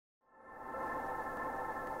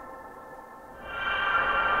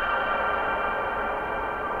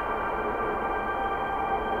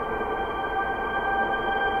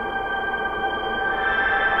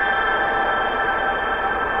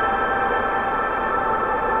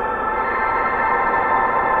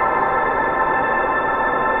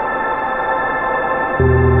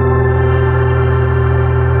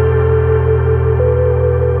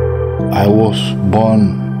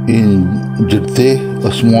in Jirte,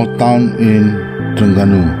 a small town in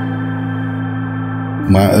Terengganu.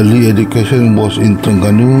 My early education was in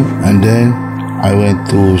Terengganu, and then I went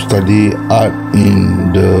to study art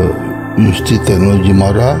in the University Technology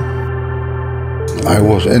Mara. I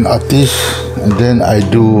was an artist, and then I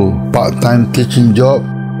do part-time teaching job,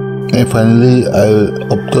 and finally I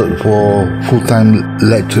opted for full-time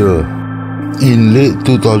lecturer. In late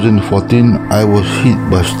 2014, I was hit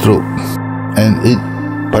by stroke, and it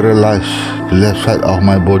paralyzed the left side of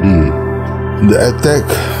my body. The attack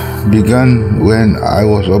began when I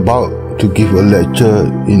was about to give a lecture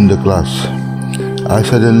in the class. I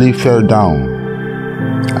suddenly fell down.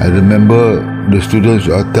 I remember the students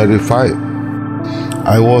are terrified.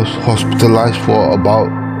 I was hospitalized for about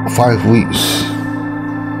 5 weeks.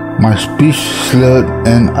 My speech slurred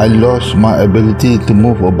and I lost my ability to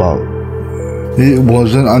move about. It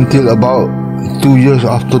wasn't until about 2 years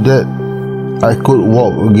after that I could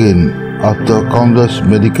walk again after countless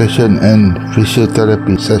medication and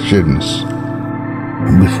physiotherapy sessions.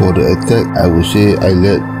 Before the attack, I would say I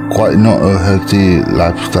led quite not a healthy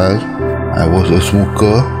lifestyle. I was a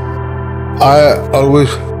smoker. I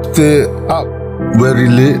always stay up very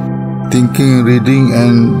late, thinking, reading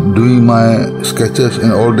and doing my sketches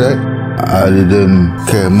and all that. I didn't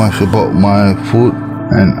care much about my food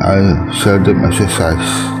and I seldom exercise.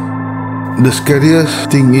 The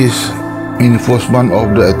scariest thing is, in the first month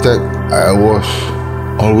of the attack, I was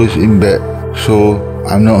always in bed, so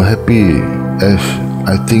I'm not happy as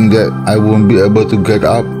I think that I won't be able to get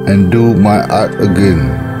up and do my art again.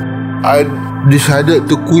 I decided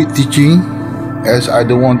to quit teaching as I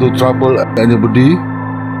don't want to trouble anybody.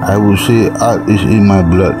 I would say art is in my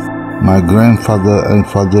blood. My grandfather and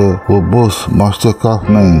father were both master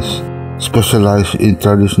craftsmen, specialized in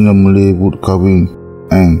traditional Malay wood carving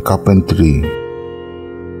and carpentry.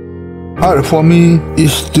 Art for me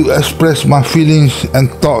is to express my feelings and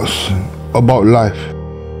thoughts about life.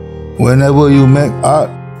 Whenever you make art,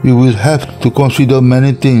 you will have to consider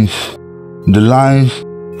many things. The lines,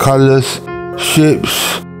 colors,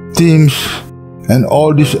 shapes, themes, and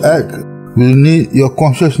all this act will need your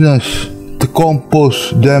consciousness to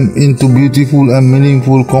compose them into beautiful and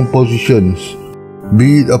meaningful compositions.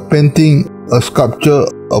 Be it a painting, a sculpture,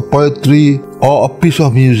 a poetry, or a piece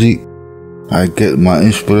of music. I get my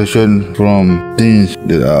inspiration from things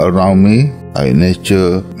that are around me, like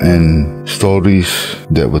nature and stories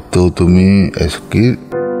that were told to me as a kid.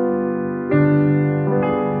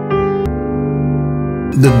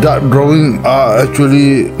 The dart drawing are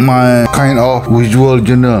actually my kind of visual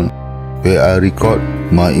journal where I record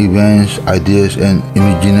my events, ideas and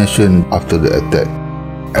imagination after the attack.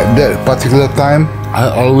 At that particular time,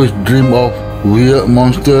 I always dream of weird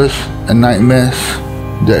monsters and nightmares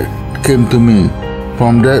that came to me.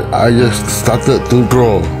 From that, I just started to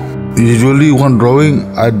draw. Usually one drawing,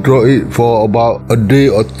 I draw it for about a day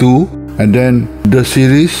or two, and then the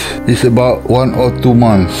series is about 1 or 2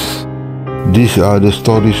 months. These are the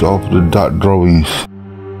stories of the dart drawings.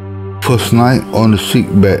 First night on the sick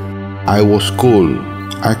bed, I was cold.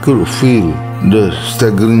 I could feel the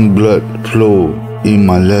staggering blood flow in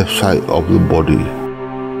my left side of the body.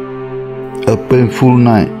 A painful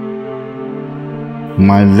night.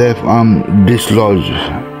 My left arm dislodged.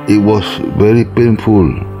 It was very painful.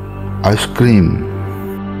 I screamed.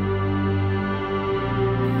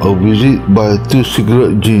 A visit by 2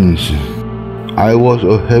 cigarette gins. I was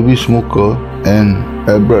a heavy smoker and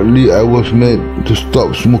abruptly I was made to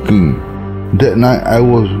stop smoking. That night I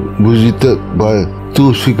was visited by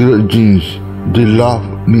 2 cigarette gins. They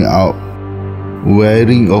laughed me out,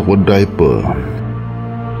 wearing of a diaper.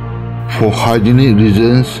 For hygienic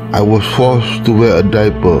reasons, I was forced to wear a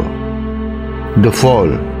diaper. The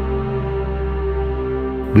fall.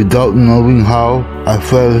 Without knowing how, I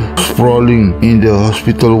fell sprawling in the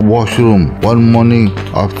hospital washroom one morning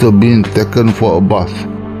after being taken for a bath.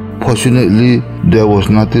 Fortunately, there was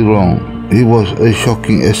nothing wrong. It was a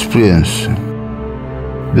shocking experience.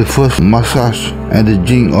 The first massage and the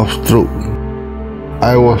jinx of stroke.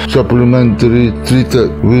 I was supplementary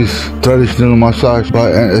treated with traditional massage by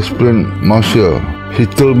an experienced masseur. He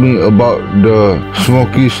told me about the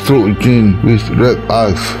smoky stroke gin with red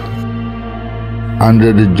eyes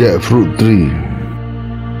under the jackfruit tree.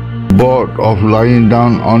 Bored of lying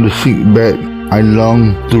down on the sick bed, I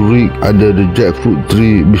longed to read under the jackfruit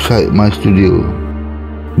tree beside my studio.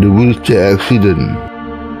 The wheelchair accident.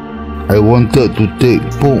 I wanted to take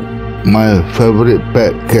Pooh, my favorite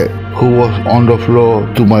pet cat, who was on the floor,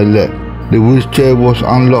 to my lap. The wheelchair was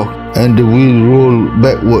unlocked and the wheel rolled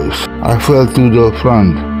backwards. I fell to the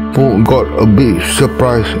front. Pooh got a big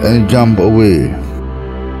surprise and jumped away.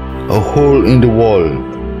 A hole in the wall.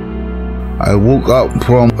 I woke up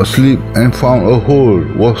from sleep and found a hole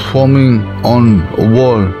was forming on a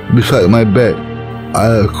wall beside my bed.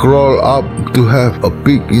 I crawled up to have a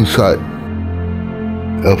peek inside.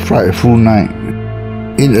 A frightful night.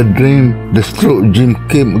 In a dream, the stroke gene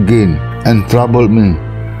came again and troubled me.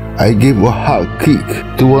 I gave a hard kick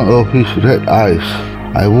to one of his red eyes.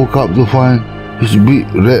 I woke up to find his big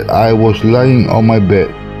red eye was lying on my bed.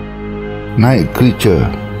 Night creature.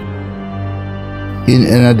 In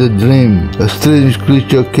another dream, a strange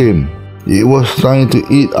creature came. It was trying to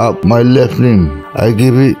eat up my left limb. I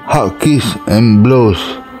gave it hard kicks and blows,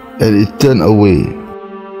 and it turned away.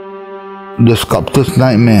 The sculptor's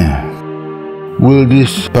nightmare. Will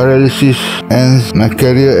this paralysis end my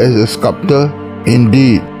career as a sculptor?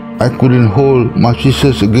 Indeed, I couldn't hold my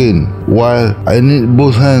scissors again, while I need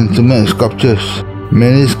both hands to make sculptures.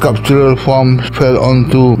 Many sculptural forms fell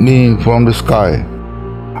onto me from the sky.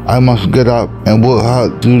 I must get up and work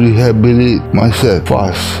hard to rehabilitate myself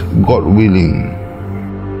fast, God willing.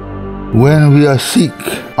 When we are sick,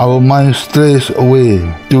 our mind strays away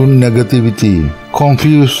to negativity,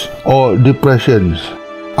 confuse, or depressions.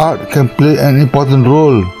 Art can play an important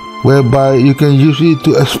role whereby you can use it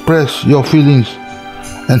to express your feelings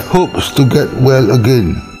and hopes to get well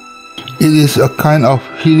again. It is a kind of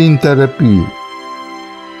healing therapy.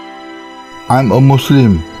 I'm a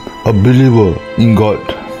Muslim, a believer in God.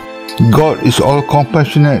 God is all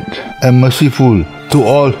compassionate and merciful to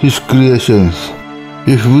all His creations.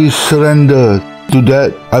 If we surrender to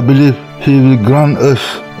that, I believe He will grant us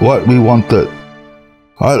what we wanted.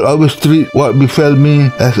 I'll always treat what befell me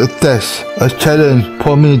as a test, a challenge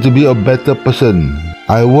for me to be a better person.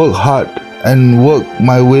 I work hard and work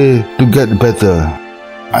my way to get better.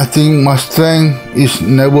 I think my strength is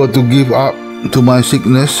never to give up to my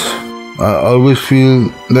sickness. I always feel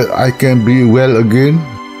that I can be well again.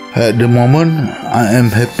 At the moment, I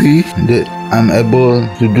am happy that I'm able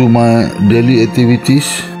to do my daily activities.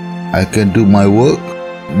 I can do my work.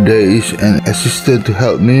 There is an assistant to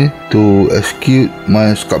help me to execute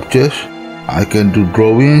my sculptures. I can do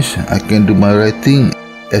drawings, I can do my writing,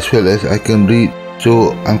 as well as I can read.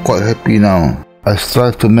 So I'm quite happy now. I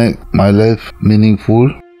strive to make my life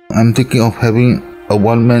meaningful. I'm thinking of having a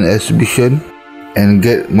one-man exhibition and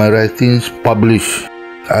get my writings published.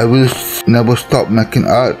 I will never stop making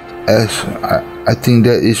art, as I think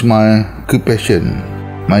that is my occupation,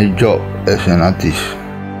 my job as an artist.